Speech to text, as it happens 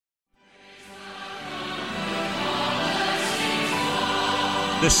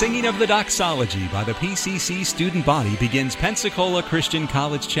The singing of the doxology by the PCC student body begins Pensacola Christian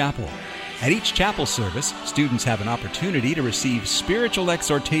College Chapel. At each chapel service, students have an opportunity to receive spiritual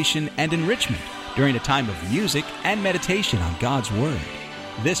exhortation and enrichment during a time of music and meditation on God's Word.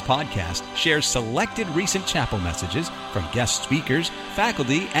 This podcast shares selected recent chapel messages from guest speakers,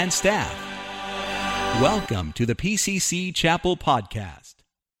 faculty, and staff. Welcome to the PCC Chapel Podcast.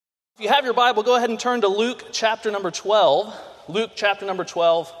 If you have your Bible, go ahead and turn to Luke chapter number 12. Luke chapter number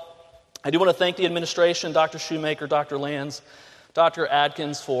 12. I do want to thank the administration, Dr. Shoemaker, Dr. Lands, Dr.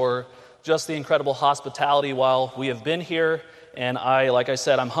 Adkins, for just the incredible hospitality while we have been here. And like I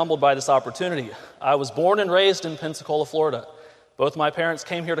said, I'm humbled by this opportunity. I was born and raised in Pensacola, Florida. Both my parents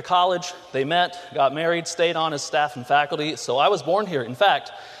came here to college. They met, got married, stayed on as staff and faculty. So I was born here. In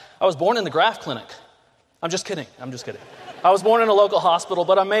fact, I was born in the Graff Clinic. I'm just kidding. I was born in a local hospital,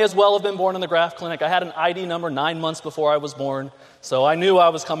 but I may as well have been born in the Graff Clinic. I had an ID number 9 months before I was born, so I knew I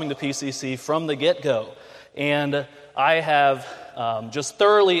was coming to PCC from the get-go. And I have just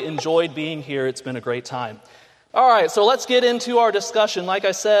thoroughly enjoyed being here. It's been a great time. All right, so let's get into our discussion. Like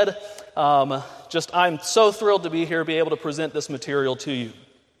I said, I'm so thrilled to be here, be able to present this material to you.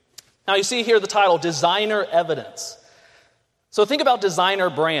 Now, you see here the title, Designer Evidence. So think about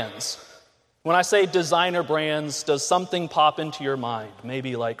designer brands. When I say designer brands, does something pop into your mind?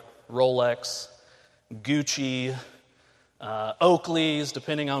 Maybe like Rolex, Gucci, Oakley's,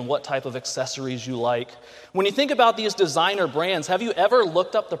 depending on what type of accessories you like. When you think about these designer brands, have you ever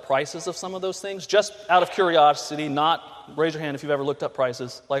looked up the prices of some of those things? Just out of curiosity, raise your hand if you've ever looked up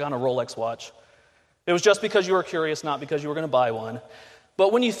prices, like on a Rolex watch. It was just because you were curious, not because you were going to buy one.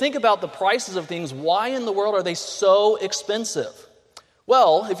 But when you think about the prices of things, why in the world are they so expensive?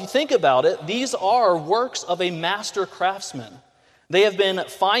 Well, if you think about it, these are works of a master craftsman. They have been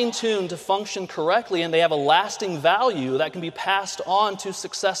fine-tuned to function correctly, and they have a lasting value that can be passed on to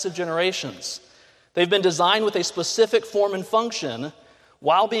successive generations. They've been designed with a specific form and function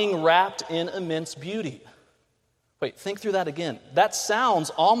while being wrapped in immense beauty. Wait, think through that again. That sounds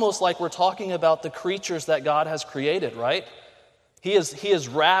almost like we're talking about the creatures that God has created, right? He has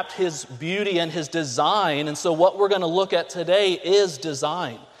wrapped his beauty and his design, and so what we're going to look at today is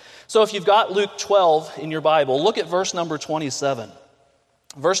design. So if you've got Luke 12 in your Bible, look at verse number 27.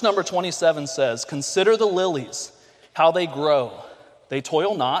 Verse number 27 says, "Consider the lilies, how they grow. They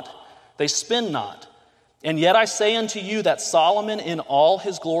toil not, they spin not. And yet I say unto you that Solomon in all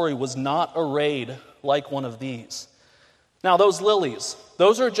his glory was not arrayed like one of these." Now those lilies,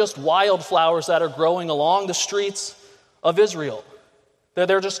 those are just wildflowers that are growing along the streets of Israel.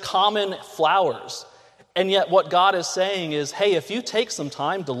 They're just common flowers. And yet what God is saying is, hey, if you take some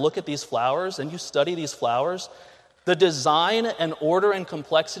time to look at these flowers and you study these flowers, the design and order and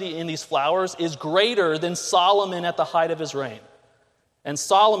complexity in these flowers is greater than Solomon at the height of his reign. And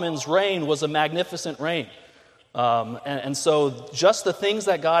Solomon's reign was a magnificent reign. And so just the things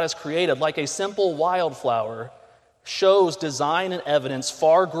that God has created, like a simple wildflower, shows design and evidence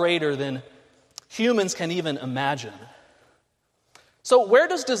far greater than humans can even imagine. So where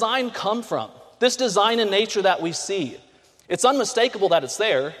does design come from? This design in nature that we see. It's unmistakable that it's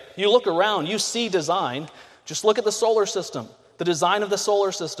there. You look around, you see design. Just look at the solar system, the design of the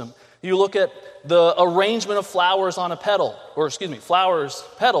solar system. You look at the arrangement of petals on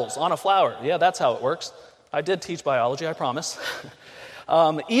a flower. Yeah, that's how it works. I did teach biology, I promise.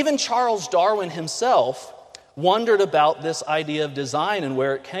 Even Charles Darwin himself wondered about this idea of design and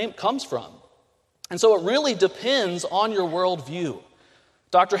where it comes from. And so it really depends on your worldview.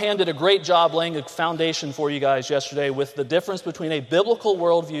 Dr. Ham did a great job laying a foundation for you guys yesterday with the difference between a biblical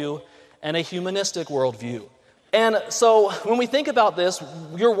worldview and a humanistic worldview. And so when we think about this,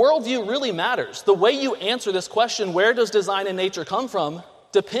 your worldview really matters. The way you answer this question, where does design in nature come from,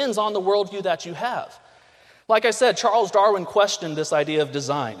 depends on the worldview that you have. Like I said, Charles Darwin questioned this idea of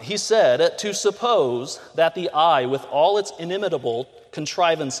design. He said, to suppose that the eye, with all its inimitable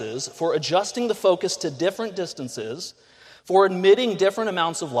contrivances for adjusting the focus to different distances, for admitting different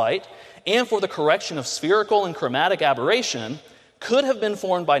amounts of light, and for the correction of spherical and chromatic aberration, could have been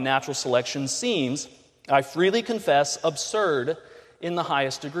formed by natural selection seems, I freely confess, absurd in the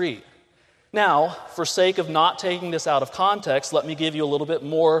highest degree. Now, for sake of not taking this out of context, let me give you a little bit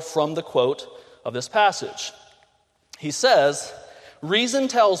more from the quote of this passage. He says, "Reason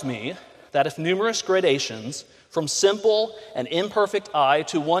tells me that if numerous gradations from simple and imperfect eye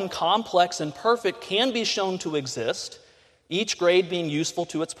to one complex and perfect can be shown to exist, each grade being useful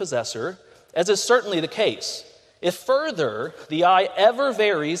to its possessor, as is certainly the case, if further the eye ever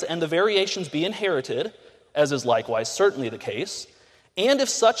varies and the variations be inherited, as is likewise certainly the case, And if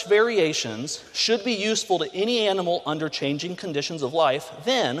such variations should be useful to any animal under changing conditions of life,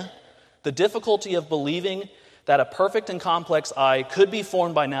 then the difficulty of believing that a perfect and complex eye could be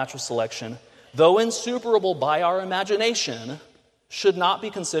formed by natural selection, though insuperable by our imagination, should not be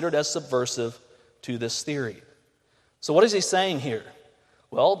considered as subversive to this theory. So what is he saying here?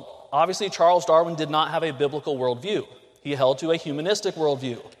 Well, obviously Charles Darwin did not have a biblical worldview. He held to a humanistic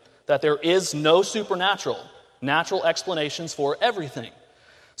worldview, that there is no supernatural, natural explanations for everything.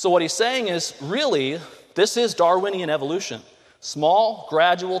 So what he's saying is, really, this is Darwinian evolution. Small,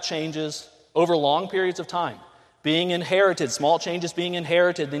 gradual changes over long periods of time, being inherited, small changes being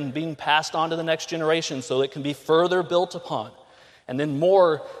inherited and being passed on to the next generation so it can be further built upon. And then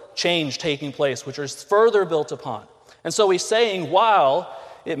more change taking place, which is further built upon. And so he's saying, while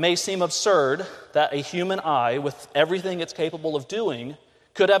it may seem absurd that a human eye, with everything it's capable of doing,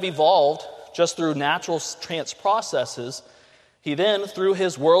 could have evolved just through natural trans processes, he then, through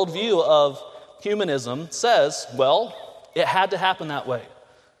his worldview of humanism, says, well, it had to happen that way.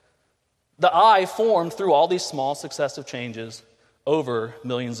 The eye formed through all these small successive changes over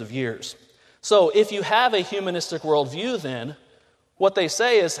millions of years. So if you have a humanistic worldview, then what they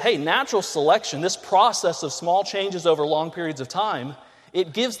say is, hey, natural selection, this process of small changes over long periods of time,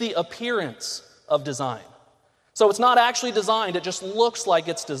 it gives the appearance of design. So it's not actually designed, it just looks like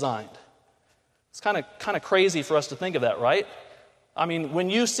it's designed. It's kind of crazy for us to think of that, right? I mean, when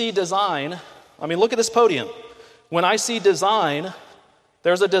you see design, look at this podium. When I see design,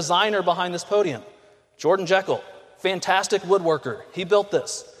 there's a designer behind this podium. Jordan Jekyll, fantastic woodworker. He built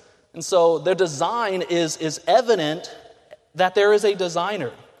this. And so the design is evident that there is a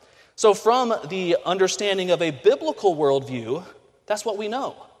designer. So from the understanding of a biblical worldview, that's what we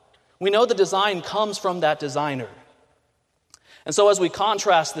know. We know the design comes from that designer. And so as we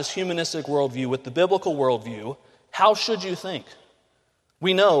contrast this humanistic worldview with the biblical worldview, how should you think?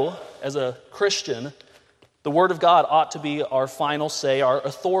 We know, as a Christian, the Word of God ought to be our final say, our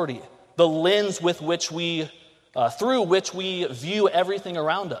authority, the lens with which through which we view everything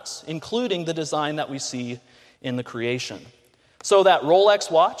around us, including the design that we see in the creation. So that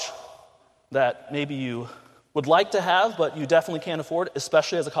Rolex watch that maybe you would like to have, but you definitely can't afford,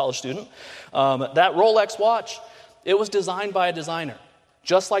 especially as a college student, that Rolex watch, it was designed by a designer.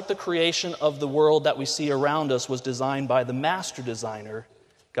 Just like the creation of the world that we see around us was designed by the master designer,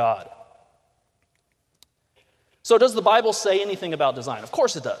 God. So does the Bible say anything about design? Of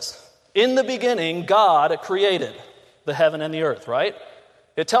course it does. In the beginning, God created the heaven and the earth, right?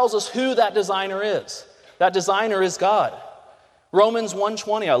 It tells us who that designer is. That designer is God. Romans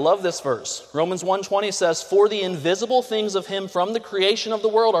 1:20, I love this verse. Romans 1:20 says, "For the invisible things of him from the creation of the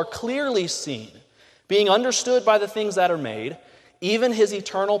world are clearly seen, being understood by the things that are made, even his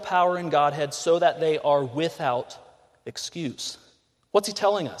eternal power and Godhead, so that they are without excuse." What's he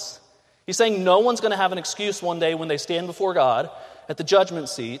telling us? He's saying no one's going to have an excuse one day when they stand before God at the judgment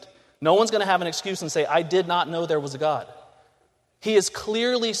seat. No one's going to have an excuse and say, I did not know there was a God. He is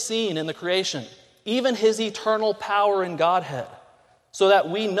clearly seen in the creation, even his eternal power and Godhead, so that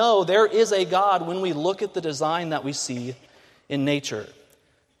we know there is a God when we look at the design that we see in nature.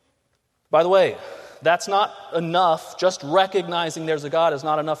 By the way, that's not enough. Just recognizing there's a God is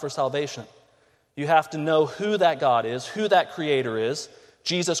not enough for salvation. You have to know who that God is, who that Creator is,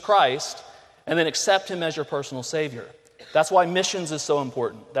 Jesus Christ, and then accept him as your personal Savior. That's why missions is so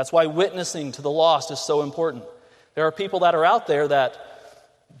important. That's why witnessing to the lost is so important. There are people that are out there that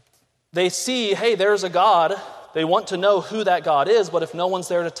they see, hey, there's a God. They want to know who that God is, but if no one's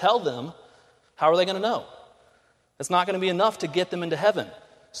there to tell them, how are they going to know? It's not going to be enough to get them into heaven.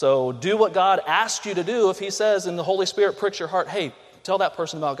 So do what God asked you to do. If he says and the Holy Spirit pricks your heart, hey, tell that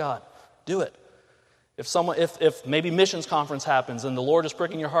person about God. Do it. If maybe missions conference happens and the Lord is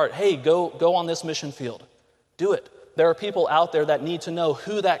pricking your heart, hey, go on this mission field. Do it. There are people out there that need to know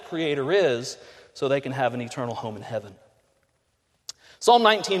who that Creator is so they can have an eternal home in heaven. Psalm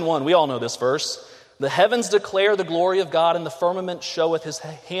 19:1, we all know this verse. The heavens declare the glory of God, and the firmament showeth his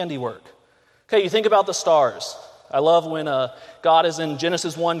handiwork. Okay, you think about the stars. I love when God is in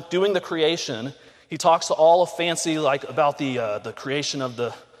Genesis 1 doing the creation. He talks to all of fancy about the creation of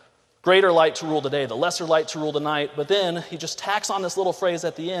the greater light to rule the day, the lesser light to rule the night. But then he just tacks on this little phrase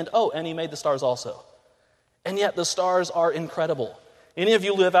at the end, and he made the stars also. And yet the stars are incredible. Any of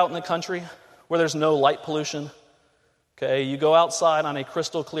you live out in the country where there's no light pollution? Okay, you go outside on a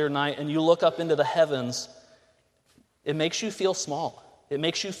crystal clear night and you look up into the heavens. It makes you feel small. It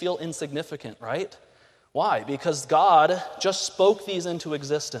makes you feel insignificant, right? Why? Because God just spoke these into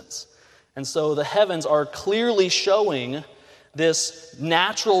existence. And so the heavens are clearly showing this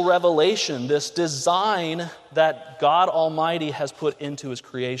natural revelation, this design that God Almighty has put into his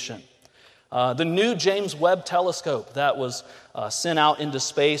creation. The new James Webb telescope that was sent out into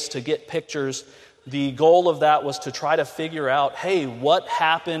space to get pictures, the goal of that was to try to figure out, hey, what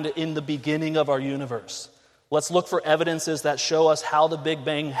happened in the beginning of our universe? Let's look for evidences that show us how the Big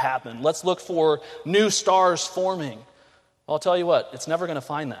Bang happened. Let's look for new stars forming. I'll tell you what, it's never going to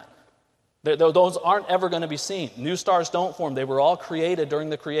find that. Those aren't ever going to be seen. New stars don't form. They were all created during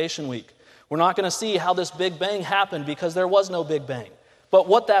the creation week. We're not going to see how this Big Bang happened because there was no Big Bang. But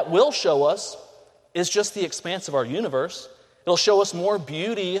what that will show us is just the expanse of our universe. It'll show us more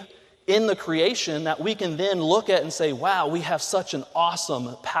beauty in the creation that we can then look at and say, wow, we have such an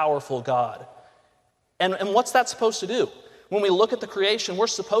awesome, powerful God. And what's that supposed to do? When we look at the creation, we're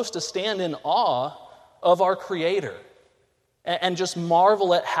supposed to stand in awe of our Creator and just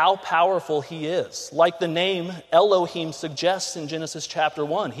marvel at how powerful he is. Like the name Elohim suggests in Genesis chapter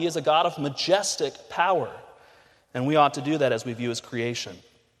 1, he is a God of majestic power. And we ought to do that as we view his creation.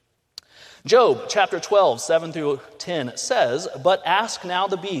 Job chapter 12, 7 through 10 says, "But ask now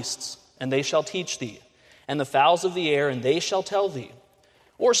the beasts, and they shall teach thee, and the fowls of the air, and they shall tell thee.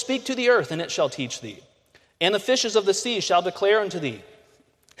 Or speak to the earth, and it shall teach thee. And the fishes of the sea shall declare unto thee.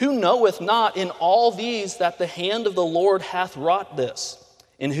 Who knoweth not in all these that the hand of the Lord hath wrought this,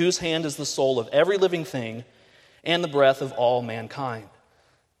 in whose hand is the soul of every living thing, and the breath of all mankind?"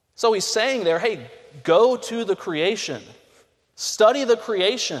 So he's saying there, hey, go to the creation. Study the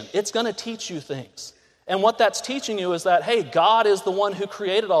creation. It's going to teach you things. And what that's teaching you is that, hey, God is the one who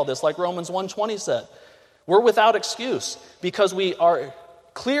created all this, like Romans 1:20 said. We're without excuse because we are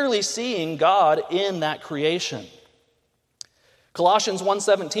clearly seeing God in that creation. Colossians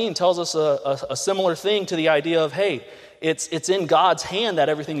 1:17 tells us a similar thing to the idea of, hey, it's in God's hand that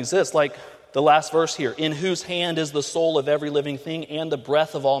everything exists, like the last verse here, in whose hand is the soul of every living thing and the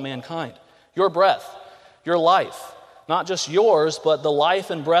breath of all mankind. Your breath, your life, not just yours, but the life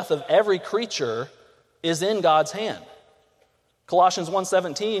and breath of every creature is in God's hand. Colossians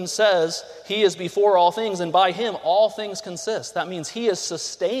 1:17 says, he is before all things, and by him all things consist. That means he is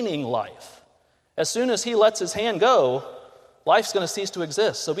sustaining life. As soon as he lets his hand go, life's going to cease to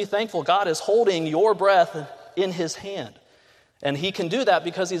exist. So be thankful God is holding your breath in his hand. And he can do that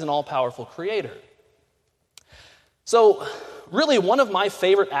because he's an all-powerful creator. So really one of my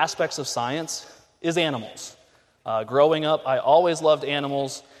favorite aspects of science is animals. Growing up, I always loved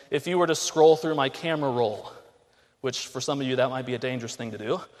animals. If you were to scroll through my camera roll, which for some of you that might be a dangerous thing to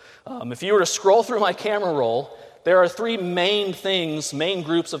do. If you were to scroll through my camera roll, there are three main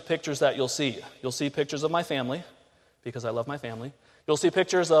groups of pictures that you'll see. You'll see pictures of my family, because I love my family. You'll see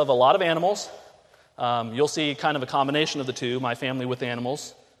pictures of a lot of animals. You'll see kind of a combination of the two, my family with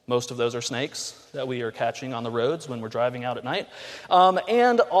animals. Most of those are snakes that we are catching on the roads when we're driving out at night.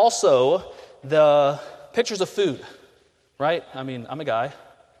 And also the pictures of food, right? I mean, I'm a guy.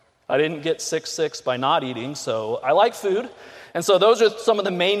 I didn't get 6'6" by not eating, so I like food. And so those are some of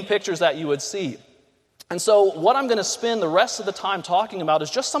the main pictures that you would see. And so what I'm going to spend the rest of the time talking about is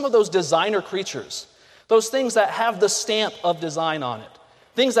just some of those designer creatures, those things that have the stamp of design on it,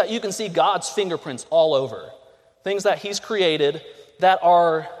 things that you can see God's fingerprints all over, things that he's created that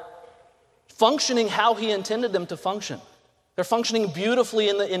are functioning how he intended them to function. They're functioning beautifully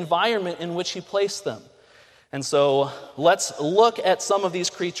in the environment in which he placed them. And so let's look at some of these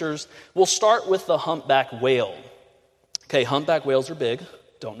creatures. We'll start with the humpback whale. Okay, humpback whales are big.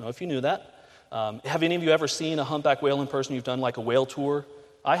 Don't know if you knew that. Have any of you ever seen a humpback whale in person? You've done like a whale tour?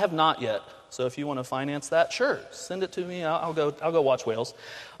 I have not yet. So if you want to finance that, sure, send it to me. I'll go watch whales.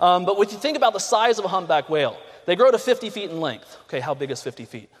 But when you think about the size of a humpback whale, they grow to 50 feet in length. Okay, how big is 50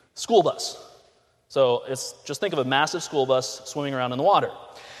 feet? School bus. So just think of a massive school bus swimming around in the water.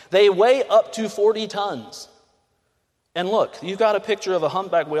 They weigh up to 40 tons. And look, you've got a picture of a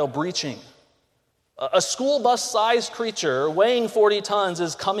humpback whale breaching. A school bus-sized creature weighing 40 tons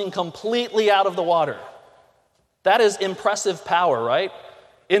is coming completely out of the water. That is impressive power, right?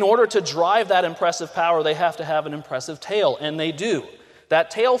 In order to drive that impressive power, they have to have an impressive tail, and they do.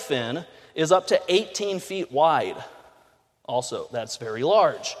 That tail fin is up to 18 feet wide. Also, that's very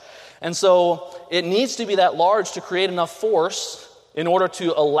large. And so it needs to be that large to create enough force in order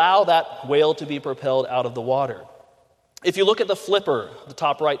to allow that whale to be propelled out of the water. If you look at the flipper, the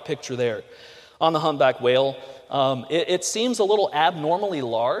top right picture there, on the humpback whale, it seems a little abnormally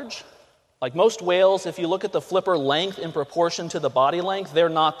large. Like most whales, if you look at the flipper length in proportion to the body length, they're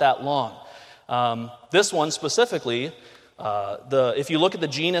not that long. This one specifically, if you look at the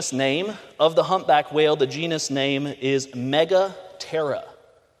genus name of the humpback whale, the genus name is Megaptera.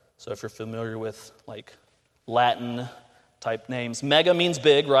 So if you're familiar with like Latin type names. Mega means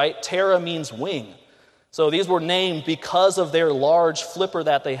big, right? Terra means wing. So these were named because of their large flipper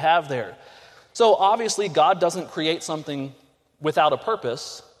that they have there. So obviously God doesn't create something without a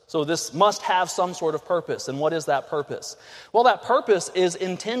purpose. So this must have some sort of purpose. And what is that purpose? Well, that purpose is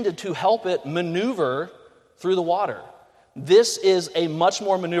intended to help it maneuver through the water. This is a much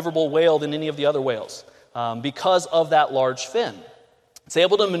more maneuverable whale than any of the other whales because of that large fin. It's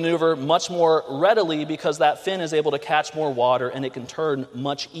able to maneuver much more readily because that fin is able to catch more water and it can turn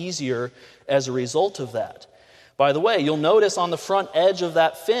much easier as a result of that. By the way, you'll notice on the front edge of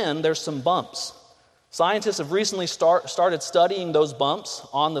that fin, there's some bumps. Scientists have recently started studying those bumps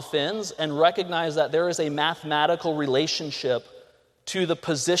on the fins and recognize that there is a mathematical relationship to the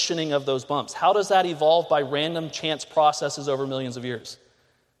positioning of those bumps. How does that evolve? By random chance processes over millions of years.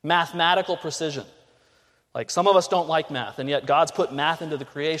 Mathematical precision. Like some of us don't like math, and yet God's put math into the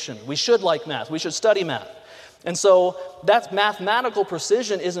creation. We should like math. We should study math. And so that mathematical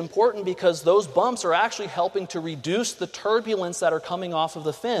precision is important because those bumps are actually helping to reduce the turbulence that are coming off of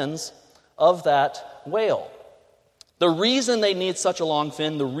the fins of that whale. The reason they need such a long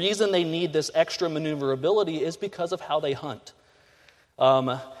fin, the reason they need this extra maneuverability is because of how they hunt.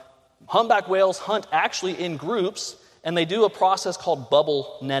 Humpback whales hunt actually in groups, and they do a process called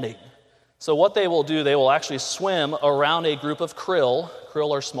bubble netting. So what they will do, they will actually swim around a group of krill.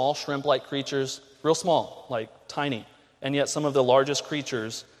 Krill are small shrimp-like creatures, real small, like tiny. And yet some of the largest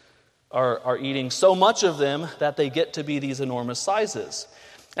creatures are eating so much of them that they get to be these enormous sizes.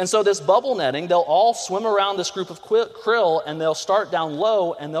 And so this bubble netting, they'll all swim around this group of krill, and they'll start down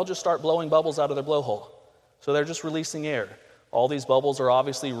low, and they'll just start blowing bubbles out of their blowhole. So they're just releasing air. All these bubbles are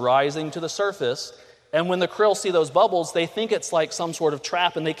obviously rising to the surface, and when the krill see those bubbles, they think it's like some sort of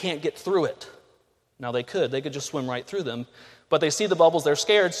trap, and they can't get through it. Now they could just swim right through them, but they see the bubbles, they're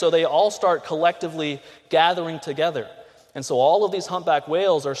scared, so they all start collectively gathering together. And so all of these humpback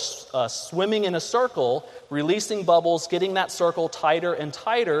whales are swimming in a circle, releasing bubbles, getting that circle tighter and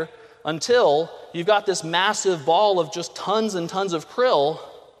tighter until you've got this massive ball of just tons and tons of krill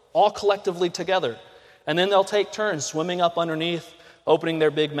all collectively together. And then they'll take turns swimming up underneath, opening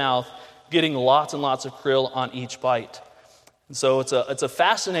their big mouth, getting lots and lots of krill on each bite. And so it's a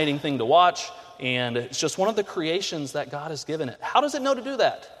fascinating thing to watch, and it's just one of the creations that God has given it. How does it know to do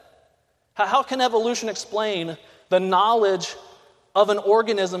that? How can evolution explain the knowledge of an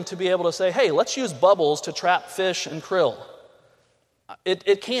organism to be able to say, hey, let's use bubbles to trap fish and krill?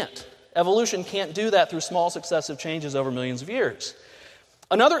 It can't. Evolution can't do that through small successive changes over millions of years.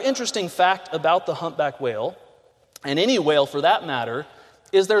 Another interesting fact about the humpback whale, and any whale for that matter,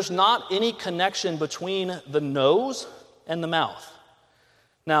 is there's not any connection between the nose and the mouth.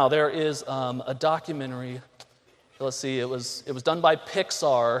 Now, there is a documentary, let's see, it was done by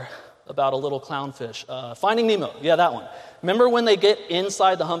Pixar about a little clownfish. Finding Nemo, yeah, that one. Remember when they get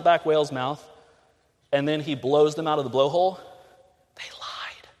inside the humpback whale's mouth and then he blows them out of the blowhole? They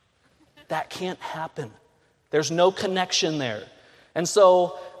lied. That can't happen. There's no connection there. And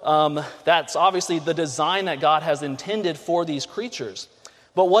so that's obviously the design that God has intended for these creatures.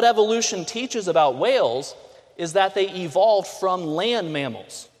 But what evolution teaches about whales is that they evolved from land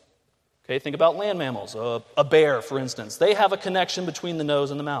mammals. Okay, think about land mammals. A bear, for instance. They have a connection between the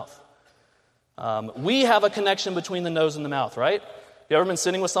nose and the mouth. We have a connection between the nose and the mouth, right? You ever been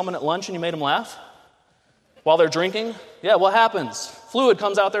sitting with someone at lunch and you made them laugh? While they're drinking? Yeah, what happens? Fluid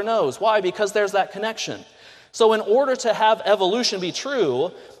comes out their nose. Why? Because there's that connection. So in order to have evolution be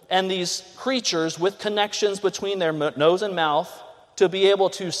true, and these creatures with connections between their nose and mouth, to be able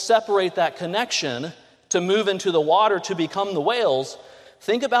to separate that connection, to move into the water to become the whales,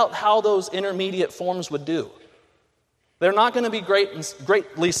 think about how those intermediate forms would do. They're not going to be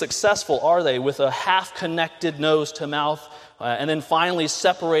greatly successful, are they, with a half-connected nose to mouth and then finally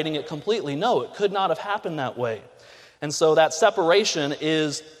separating it completely? No, it could not have happened that way. And so that separation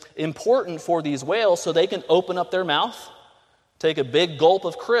is important for these whales so they can open up their mouth, take a big gulp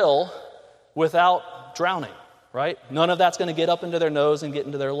of krill without drowning, right? None of that's going to get up into their nose and get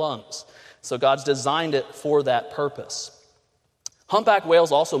into their lungs. So God's designed it for that purpose. Humpback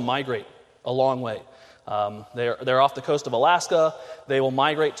whales also migrate a long way. They're off the coast of Alaska. They will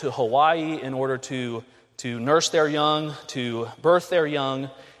migrate to Hawaii in order to nurse their young, to birth their young.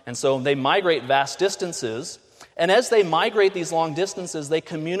 And so they migrate vast distances. And as they migrate these long distances, they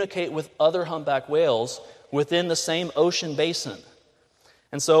communicate with other humpback whales within the same ocean basin.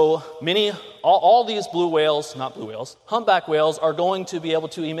 And so all these humpback whales are going to be able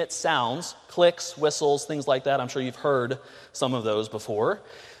to emit sounds, clicks, whistles, things like that. I'm sure you've heard some of those before.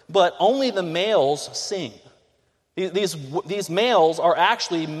 But only the males sing. These males are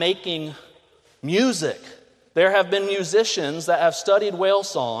actually making music There have been musicians that have studied whale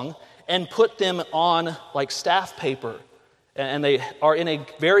song and put them on like staff paper. And they are in a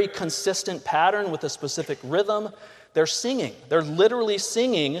very consistent pattern with a specific rhythm. They're singing. They're literally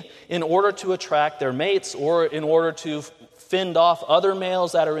singing in order to attract their mates or in order to fend off other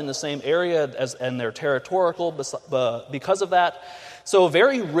males that are in the same area and they're territorial because of that. So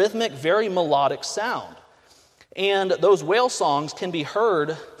very rhythmic, very melodic sound. And those whale songs can be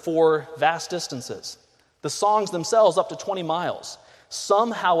heard for vast distances. The songs themselves up to 20 miles.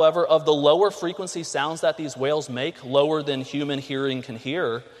 Some, however, of the lower frequency sounds that these whales make, lower than human hearing can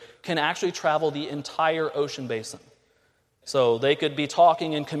hear, can actually travel the entire ocean basin. So they could be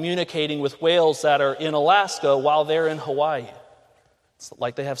talking and communicating with whales that are in Alaska while they're in Hawaii. It's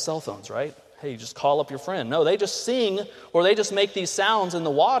like they have cell phones, right? Hey, you just call up your friend. No, they just sing or they just make these sounds in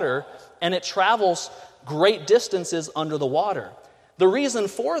the water, and it travels great distances under the water. The reason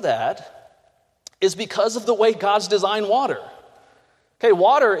for that is because of the way God's designed water. Okay,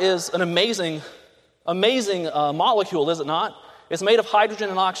 water is an amazing molecule, is it not? It's made of hydrogen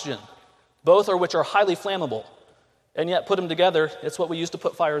and oxygen, both of which are highly flammable. And yet, put them together, it's what we use to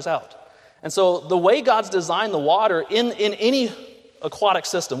put fires out. And so the way God's designed the water in any aquatic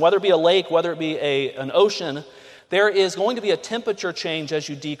system, whether it be a lake, whether it be an ocean, there is going to be a temperature change as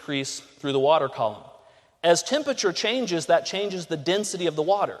you decrease through the water column. As temperature changes, that changes the density of the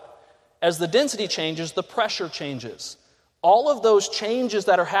water. As the density changes, the pressure changes. All of those changes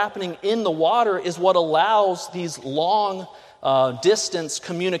that are happening in the water is what allows these long distance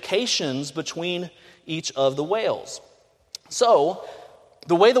communications between each of the whales. So,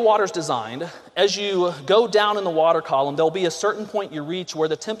 the way the water is designed, as you go down in the water column, there'll be a certain point you reach where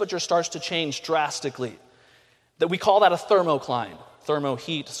the temperature starts to change drastically. That we call that a thermocline,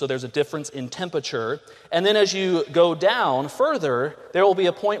 thermoheat, so there's a difference in temperature. And then as you go down further, there will be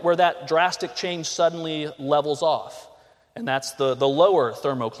a point where that drastic change suddenly levels off. And that's the lower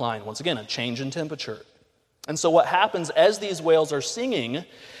thermocline, once again, a change in temperature. And so what happens as these whales are singing,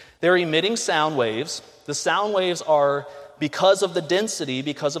 they're emitting sound waves. The sound waves are, because of the density,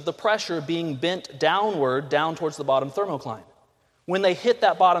 because of the pressure, being bent downward, down towards the bottom thermocline. When they hit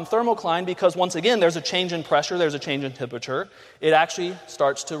that bottom thermocline, because once again, there's a change in pressure, there's a change in temperature, it actually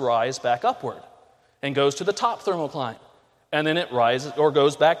starts to rise back upward and goes to the top thermocline. And then it rises or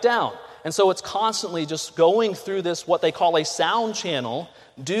goes back down. And so it's constantly just going through this, what they call a sound channel,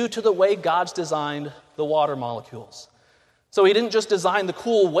 due to the way God's designed the water molecules. So he didn't just design the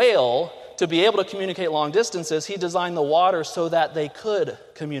cool whale to be able to communicate long distances. He designed the water so that they could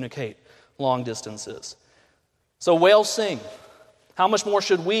communicate long distances. So whales sing. How much more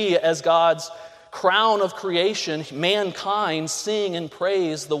should we, as God's crown of creation, mankind, sing and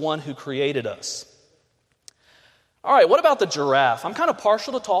praise the one who created us? All right, what about the giraffe? I'm kind of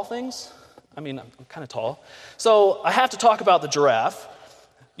partial to tall things. I'm kind of tall. So I have to talk about the giraffe.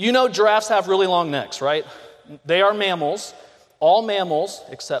 You know giraffes have really long necks, right? They are mammals. All mammals,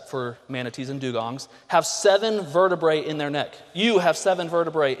 except for manatees and dugongs, have 7 vertebrae in their neck. You have 7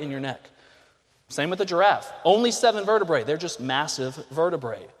 vertebrae in your neck. Same with the giraffe. Only 7 vertebrae. They're just massive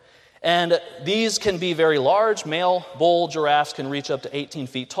vertebrae. And these can be very large. Male bull giraffes can reach up to 18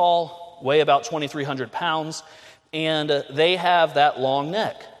 feet tall, weigh about 2,300 pounds, and they have that long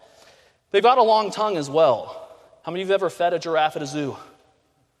neck. They've got a long tongue as well. How many of you have ever fed a giraffe at a zoo?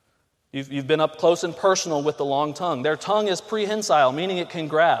 You've been up close and personal with the long tongue. Their tongue is prehensile, meaning it can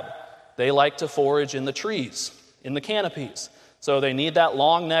grab. They like to forage in the trees, in the canopies. So they need that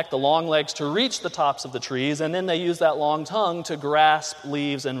long neck, the long legs to reach the tops of the trees, and then they use that long tongue to grasp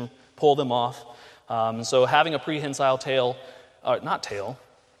leaves and pull them off. So having a prehensile tongue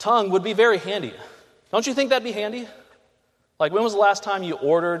would be very handy. Don't you think that'd be handy? Like, when was the last time you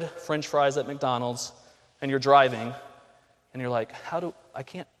ordered French fries at McDonald's and you're driving and you're like,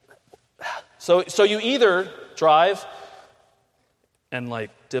 So you either drive and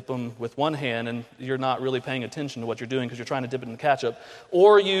dip them with one hand and you're not really paying attention to what you're doing because you're trying to dip it in ketchup,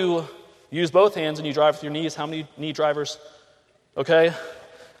 or you use both hands and you drive with your knees. How many knee drivers? Okay,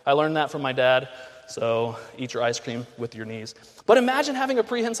 I learned that from my dad, so eat your ice cream with your knees. But imagine having a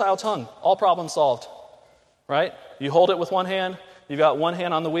prehensile tongue, all problems solved, right? You hold it with one hand, you've got one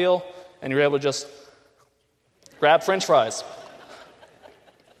hand on the wheel, and you're able to just grab French fries.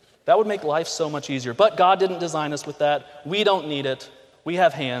 That would make life so much easier. But God didn't design us with that. We don't need it. We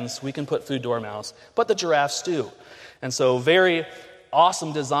have hands. We can put food to our mouths. But the giraffes do. And so very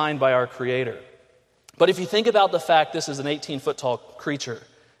awesome design by our Creator. But if you think about the fact this is an 18-foot tall creature,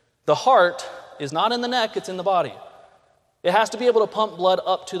 the heart is not in the neck, it's in the body. It has to be able to pump blood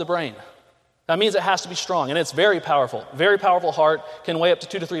up to the brain. That means it has to be strong, and it's very powerful. Very powerful heart, can weigh up to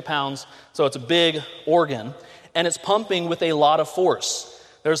 2 to 3 pounds, so it's a big organ, and it's pumping with a lot of force.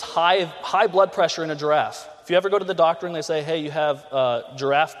 There's high blood pressure in a giraffe. If you ever go to the doctor and they say, hey, you have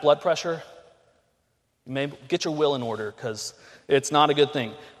giraffe blood pressure, you may get your will in order because it's not a good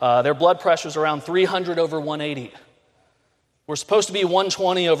thing. Their blood pressure is around 300 over 180. We're supposed to be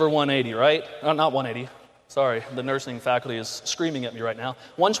 120 over 180, right? Not 180. Sorry, the nursing faculty is screaming at me right now.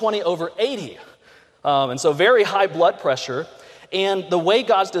 120 over 80. And so very high blood pressure. And the way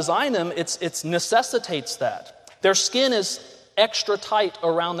God's designed them, it necessitates that. Their skin is extra tight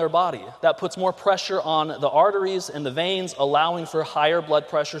around their body. That puts more pressure on the arteries and the veins, allowing for higher blood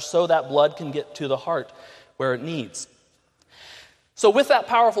pressure so that blood can get to the heart where it needs. So with that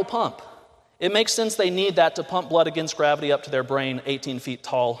powerful pump, it makes sense they need that to pump blood against gravity up to their brain 18 feet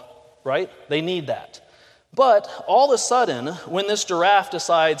tall, right? They need that. But all of a sudden, when this giraffe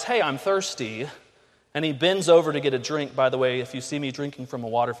decides, hey, I'm thirsty, and he bends over to get a drink, by the way, if you see me drinking from a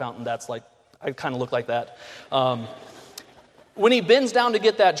water fountain, that's like, I kind of look like that. When he bends down to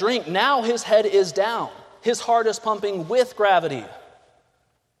get that drink, now his head is down. His heart is pumping with gravity.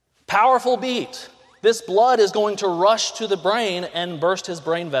 Powerful beat. This blood is going to rush to the brain and burst his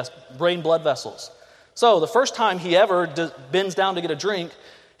brain blood vessels. So the first time he ever bends down to get a drink,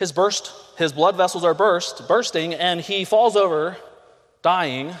 his blood vessels are bursting, and he falls over,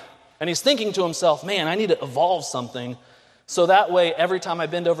 dying, and he's thinking to himself, man, I need to evolve something, so that way every time I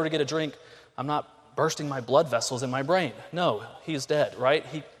bend over to get a drink, I'm not bursting my blood vessels in my brain. No, he's dead, right?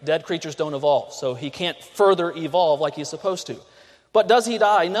 Dead creatures don't evolve, so he can't further evolve like he's supposed to. But does he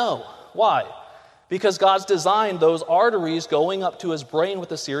die? No. Why? Because God's designed those arteries going up to his brain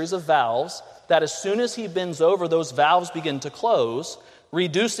with a series of valves that as soon as he bends over, those valves begin to close,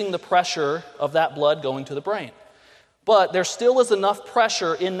 reducing the pressure of that blood going to the brain. But there still is enough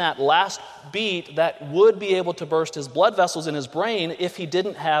pressure in that last beat that would be able to burst his blood vessels in his brain if he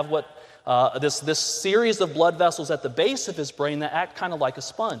didn't have this series of blood vessels at the base of his brain that act kind of like a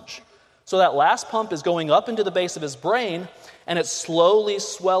sponge. So that last pump is going up into the base of his brain, and it's slowly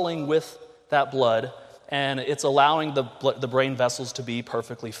swelling with that blood, and it's allowing the brain vessels to be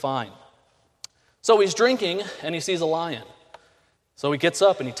perfectly fine. So he's drinking, and he sees a lion. So he gets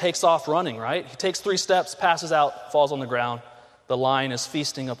up, and he takes off running, right? He takes 3 steps, passes out, falls on the ground. The lion is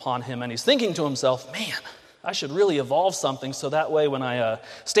feasting upon him, and he's thinking to himself, man, I should really evolve something so that way when I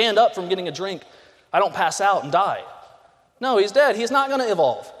stand up from getting a drink, I don't pass out and die. No, he's dead. He's not going to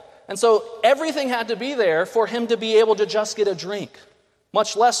evolve. And so everything had to be there for him to be able to just get a drink,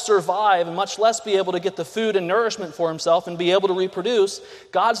 much less survive and much less be able to get the food and nourishment for himself and be able to reproduce.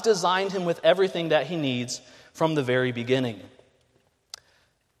 God's designed him with everything that he needs from the very beginning.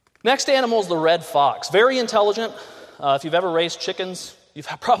 Next animal is the red fox. Very intelligent. If you've ever raised chickens, you've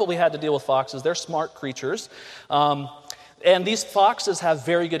probably had to deal with foxes. They're smart creatures. And these foxes have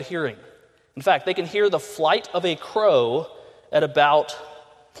very good hearing. In fact, they can hear the flight of a crow at about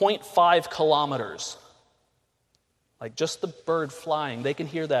 0.5 kilometers. Like just the bird flying, they can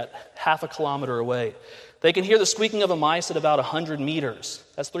hear that half a kilometer away. They can hear the squeaking of a mice at about 100 meters.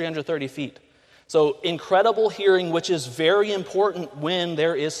 That's 330 feet. So incredible hearing, which is very important when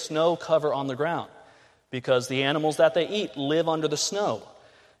there is snow cover on the ground, because the animals that they eat live under the snow.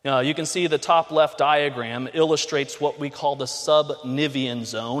 You can see the top left diagram illustrates what we call the subnivean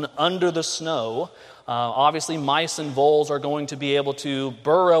zone, under the snow. Obviously, mice and voles are going to be able to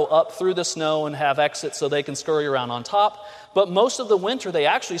burrow up through the snow and have exits so they can scurry around on top. But most of the winter, they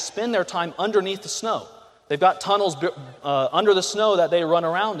actually spend their time underneath the snow. They've got tunnels under the snow that they run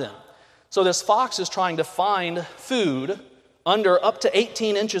around in. So this fox is trying to find food under up to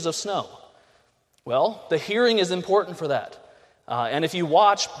 18 inches of snow. Well, the hearing is important for that. And if you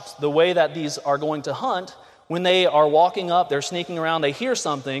watch the way that these are going to hunt, when they are walking up, they're sneaking around, they hear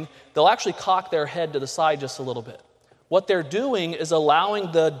something, they'll actually cock their head to the side just a little bit. What they're doing is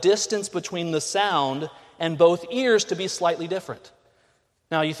allowing the distance between the sound and both ears to be slightly different.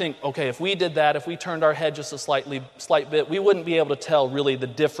 Now you think, okay, if we did that, if we turned our head just a slight bit, we wouldn't be able to tell really the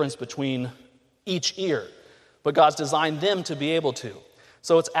difference between each ear. But God's designed them to be able to.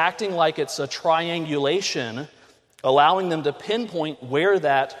 So it's acting like it's a triangulation, allowing them to pinpoint where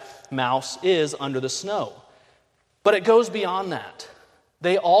that mouse is under the snow. But it goes beyond that.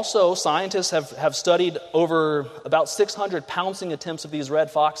 They also, scientists have studied over about 600 pouncing attempts of these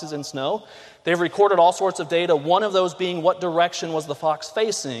red foxes in snow. They've recorded all sorts of data, one of those being what direction was the fox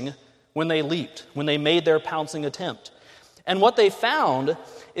facing when they leaped, when they made their pouncing attempt. And what they found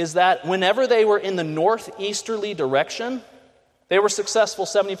is that whenever they were in the northeasterly direction, they were successful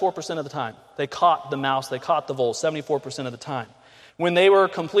 74% of the time. They caught the mouse, they caught the vole 74% of the time. when they were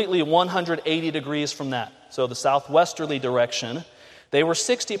completely 180 degrees from that, so the southwesterly direction, they were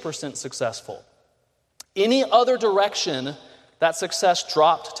 60% successful. Any other direction, that success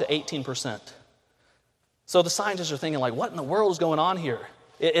dropped to 18%. So the scientists are thinking, like, what in the world is going on here?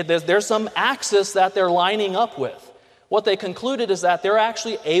 There's some axis that they're lining up with. What they concluded is that they're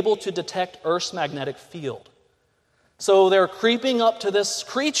actually able to detect Earth's magnetic field. So they're creeping up to this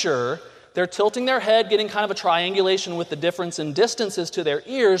creature, they're tilting their head, getting kind of a triangulation with the difference in distances to their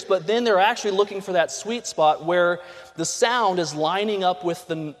ears, but then they're actually looking for that sweet spot where the sound is lining up with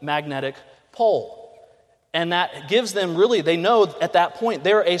the magnetic pole. And that gives them really, they know at that point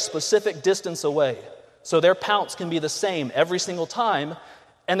they're a specific distance away. So their pounce can be the same every single time,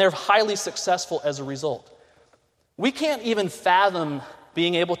 and they're highly successful as a result. We can't even fathom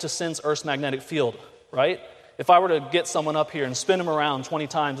being able to sense Earth's magnetic field, right? If I were to get someone up here and spin them around 20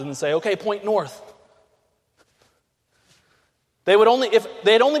 times and then say, okay, point north. They'd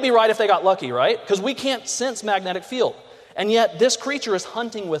only be right if they got lucky, right? Because we can't sense magnetic field. And yet this creature is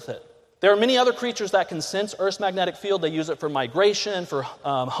hunting with it. There are many other creatures that can sense Earth's magnetic field. They use it for migration, for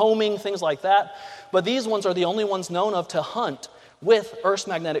homing, things like that. But these ones are the only ones known of to hunt with Earth's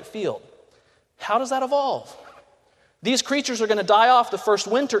magnetic field. How does that evolve? These creatures are going to die off the first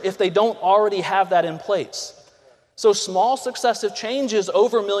winter if they don't already have that in place. So small successive changes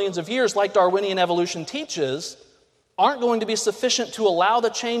over millions of years, like Darwinian evolution teaches, aren't going to be sufficient to allow the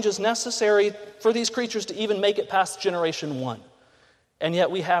changes necessary for these creatures to even make it past generation 1. And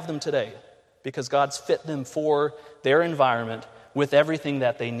yet we have them today because God's fit them for their environment with everything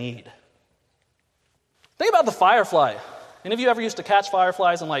that they need. Think about the firefly. Any of you ever used to catch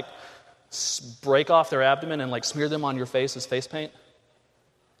fireflies and break off their abdomen and smear them on your face as face paint?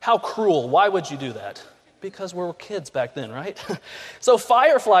 How cruel. Why would you do that? Because we were kids back then, right? So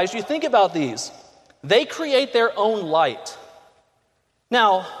fireflies, you think about these. They create their own light.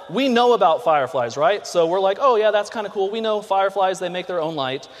 Now, we know about fireflies, right? So we're like, oh yeah, that's kind of cool. We know fireflies, they make their own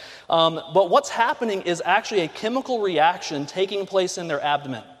light. But what's happening is actually a chemical reaction taking place in their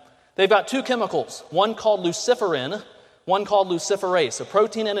abdomen. They've got two chemicals, one called luciferin, one called luciferase, a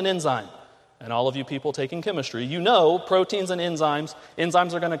protein and an enzyme. And all of you people taking chemistry, you know proteins and enzymes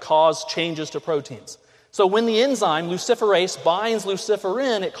are going to cause changes to proteins. So when the enzyme, luciferase, binds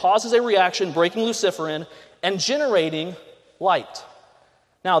luciferin, it causes a reaction breaking luciferin and generating light.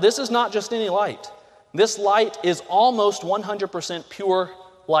 Now, this is not just any light. This light is almost 100% pure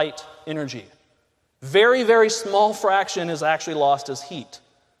light energy. Very, very small fraction is actually lost as heat.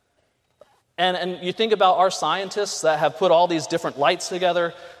 And you think about our scientists that have put all these different lights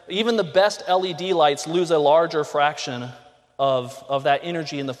together, even the best LED lights lose a larger fraction of that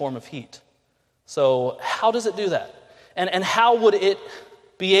energy in the form of heat. So how does it do that? And how would it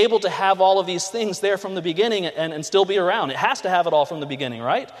be able to have all of these things there from the beginning and still be around? It has to have it all from the beginning,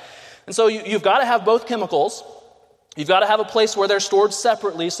 right? And so you've got to have both chemicals. You've got to have a place where they're stored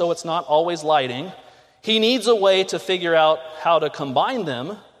separately so it's not always lighting. He needs a way to figure out how to combine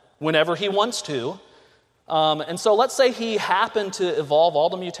them whenever he wants to. And so let's say he happened to evolve all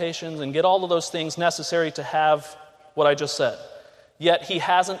the mutations and get all of those things necessary to have what I just said. Yet he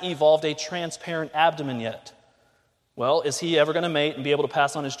hasn't evolved a transparent abdomen yet. Well, is he ever going to mate and be able to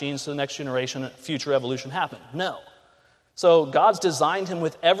pass on his genes to the next generation and future evolution happen? No. So God's designed him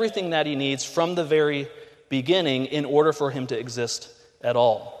with everything that he needs from the very beginning in order for him to exist at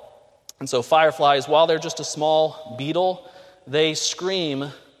all. And so fireflies, while they're just a small beetle, they scream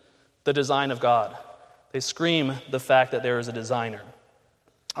the design of God. They scream the fact that there is a designer.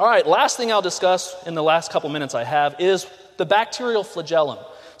 All right, last thing I'll discuss in the last couple minutes I have is the bacterial flagellum.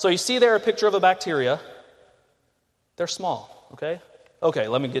 So you see there a picture of a bacteria. They're small, okay? Okay,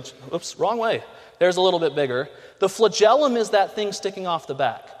 let me get you, oops, wrong way. There's a little bit bigger. The flagellum is that thing sticking off the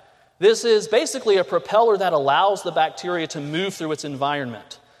back. This is basically a propeller that allows the bacteria to move through its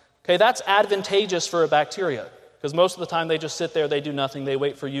environment. Okay, that's advantageous for a bacteria because most of the time they just sit there, they do nothing, they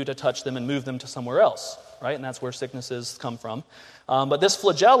wait for you to touch them and move them to somewhere else, right? And that's where sicknesses come from. But this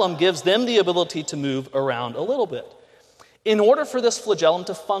flagellum gives them the ability to move around a little bit. In order for this flagellum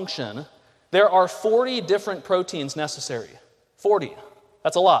to function, there are 40 different proteins necessary. 40.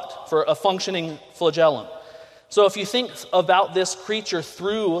 That's a lot for a functioning flagellum. So if you think about this creature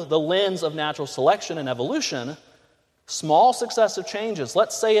through the lens of natural selection and evolution, small successive changes,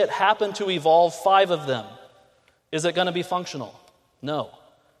 let's say it happened to evolve 5 of them. Is it going to be functional? No.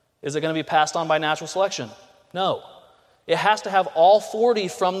 Is it going to be passed on by natural selection? No. It has to have all 40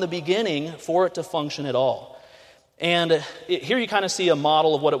 from the beginning for it to function at all. And here you kind of see a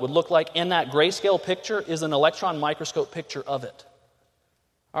model of what it would look like. And that grayscale picture is an electron microscope picture of it.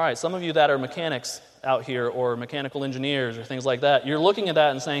 All right, some of you that are mechanics out here or mechanical engineers or things like that, you're looking at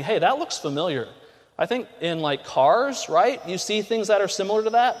that and saying, hey, that looks familiar. I think in like cars, right? You see things that are similar to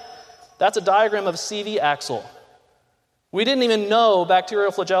that. That's a diagram of a CV axle. We didn't even know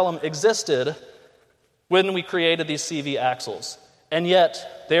bacterial flagellum existed when we created these CV axles. And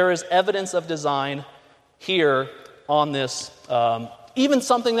yet, there is evidence of design here on this, even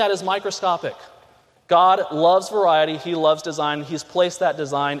something that is microscopic. God loves variety. He loves design. He's placed that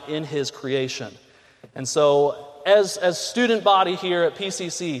design in His creation. And so, as student body here at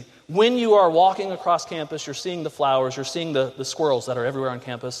PCC, when you are walking across campus, you're seeing the flowers, you're seeing the squirrels that are everywhere on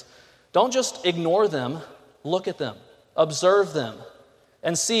campus, don't just ignore them. Look at them. Observe them.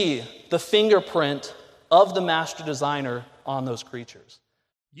 And see the fingerprint of the master designer on those creatures.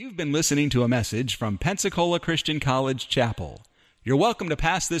 You've been listening to a message from Pensacola Christian College Chapel. You're welcome to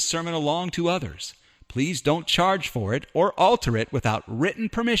pass this sermon along to others. Please don't charge for it or alter it without written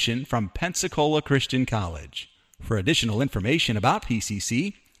permission from Pensacola Christian College. For additional information about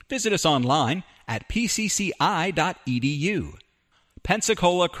PCC, visit us online at pcci.edu.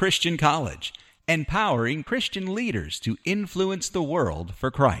 Pensacola Christian College, empowering Christian leaders to influence the world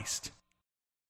for Christ.